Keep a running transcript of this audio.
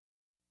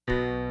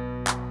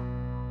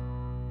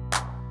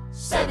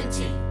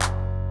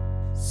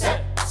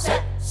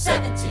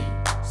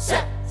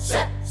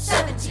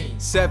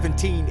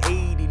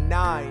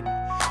1789.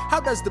 How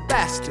does the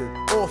bastard,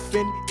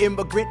 orphan,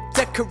 immigrant,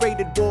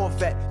 decorated war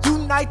vet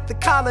unite the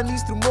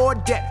colonies through more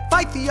debt?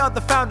 Fight the other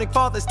founding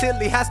fathers till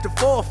he has to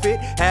forfeit.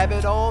 Have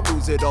it all,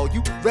 lose it all.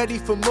 You ready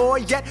for more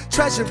yet?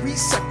 Treasury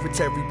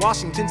Secretary,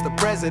 Washington's the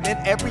president.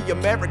 Every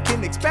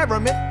American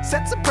experiment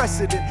sets a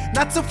precedent.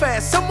 Not so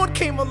fast, someone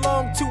came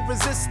along to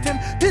resist him.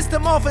 Pissed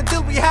him off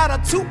until we had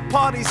a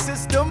two-party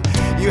system.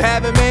 You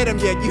haven't met him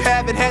yet, you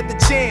haven't had the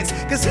chance,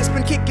 cause he's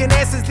been kicking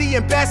ass as the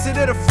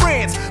ambassador to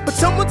France. But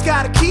someone's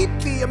gotta keep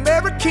the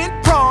American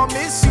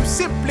promise. You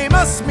simply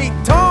must meet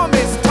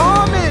Thomas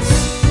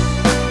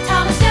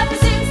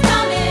Jefferson's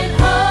coming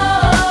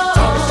home.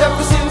 Thomas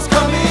Jefferson's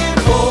coming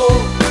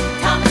home.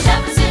 Thomas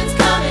Jefferson's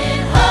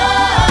coming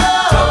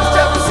home. Thomas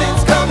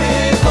Jefferson's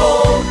coming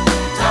home.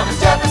 Thomas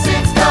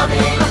Jefferson's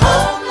coming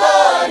home.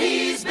 Lord,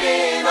 he's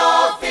been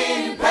off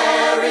in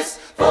Paris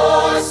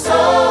for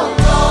so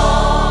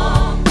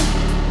long.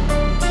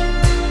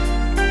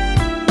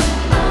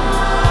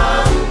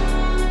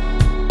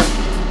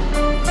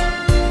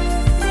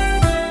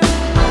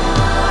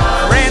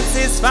 France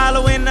is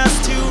following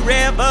us to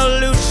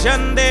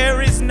revolution.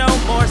 There is no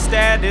more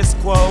status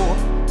quo.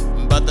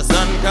 But the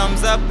sun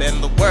comes up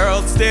and the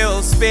world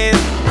still spins.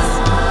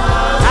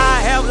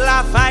 I helped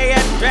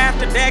Lafayette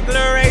draft a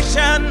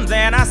declaration.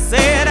 Then I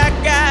said I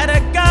gotta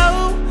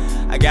go.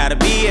 I gotta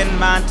be in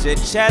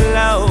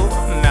Monticello.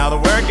 Now the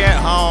work at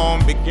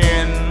home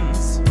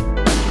begins.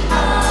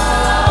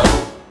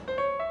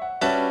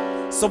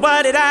 So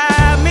what did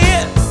I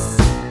miss?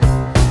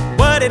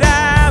 What did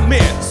I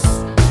miss?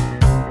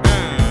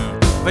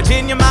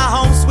 Virginia, my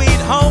home sweet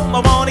home, I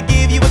wanna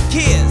give you a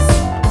kiss.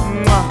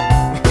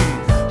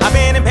 I've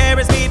been in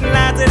Paris meeting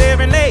lots of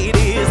different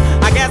ladies.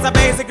 I guess I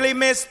basically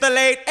missed the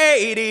late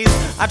 80s.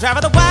 I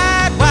traveled the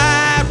wide,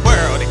 wide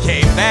world and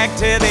came back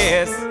to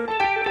this.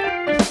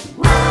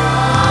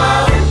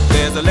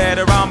 There's a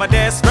letter on my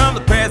desk from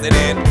the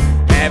president.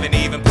 Haven't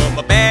even put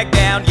my bag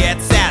down yet.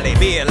 Sally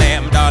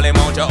BLM, darling,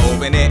 won't you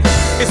open it?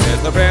 It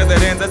says the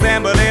president's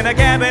assembling a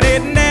cabinet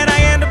and that I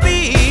am to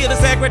be the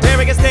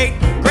Secretary of State.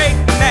 Great,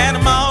 and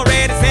I'm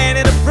already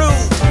sending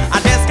approved. I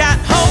just got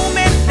home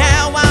and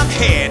now I'm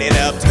headed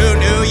up to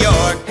New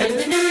York. Headed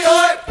to New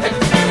York, headed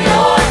to New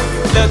York.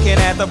 Looking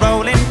at the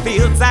rolling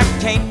fields, I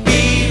can't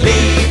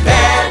believe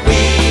that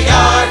we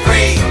are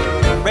free.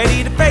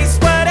 Ready to face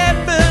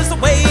whatever's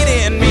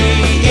awaiting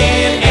me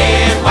in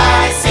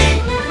NYC.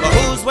 But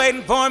who's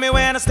waiting for me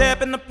when I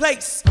step into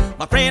place?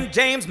 My friend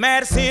James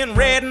Madison,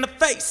 red in the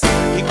face.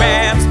 He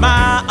grabs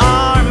my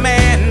arm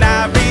and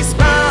I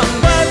respond,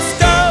 what's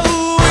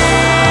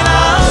going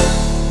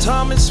on?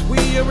 Thomas,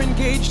 we are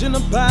engaged in a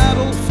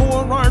battle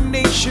for our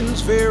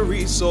nation's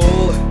very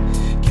soul.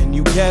 Can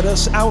you get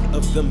us out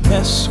of the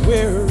mess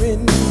we're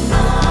in?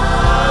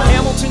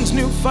 Hamilton's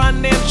new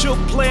financial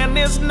plan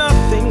is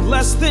nothing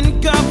less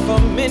than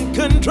government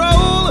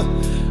control.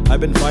 I've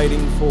been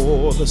fighting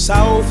for the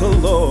South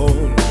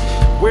alone.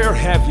 Where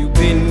have you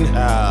been?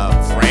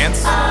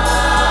 France?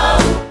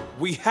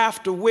 We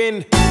have to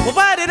win. Well,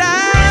 what did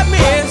I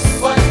miss?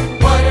 What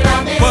did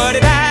I miss? What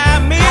did I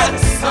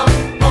miss? Come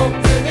home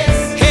to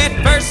this. Head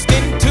first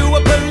into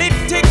a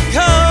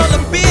political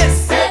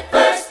abyss. Head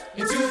first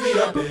into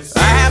the abyss. I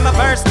had my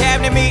first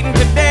cabinet meeting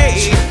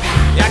today.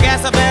 I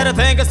guess I better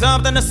think of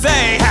something to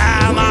say.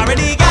 I'm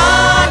already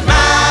on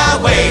my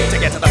way to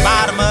get to the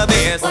bottom of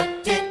this.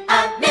 What did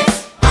I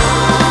miss?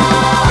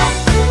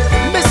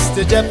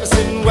 Mr.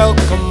 Jefferson,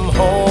 welcome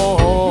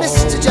home.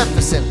 Mr.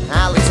 Jefferson,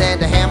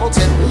 Alexander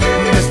Hamilton.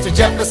 Mr.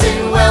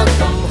 Jefferson,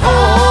 welcome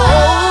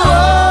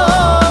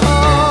home.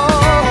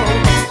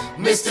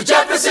 Mr.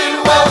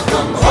 Jefferson,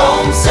 welcome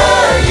home,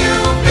 sir.